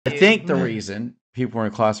I think the reason people are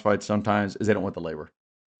in classified sometimes is they don't want the labor.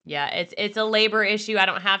 Yeah, it's a labor issue. I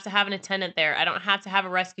don't have to have an attendant there. I don't have to have a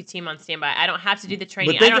rescue team on standby. I don't have to do the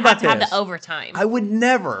training. I don't have to have the overtime. I would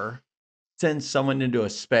never send someone into a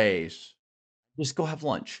space. Just go have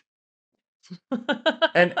lunch.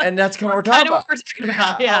 and that's kind of what we're talking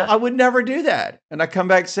about. Yeah, I would never do that. And I come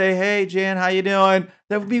back and say, "Hey, Jan, how you doing?"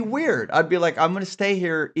 That would be weird. I'd be like, "I'm going to stay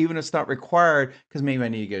here even if it's not required because maybe I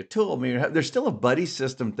need to get a tool." Maybe there's still a buddy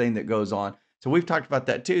system thing that goes on. So we've talked about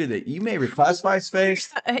that too. That you may reclassify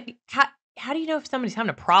space. How do you know if somebody's having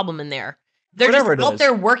a problem in there? They're Whatever just out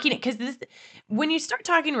there working it because when you start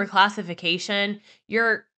talking reclassification,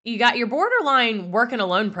 you got your borderline working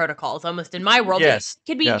alone protocols almost in my world. Yes.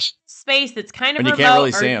 It could be space that's kind of remote you can't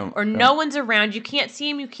really see them. or no one's around. You can't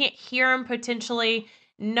see them. You can't hear them potentially.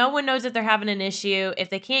 No one knows if they're having an issue. If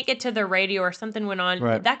they can't get to their radio or something went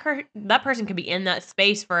on, that person could be in that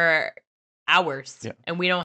space for hours and we don't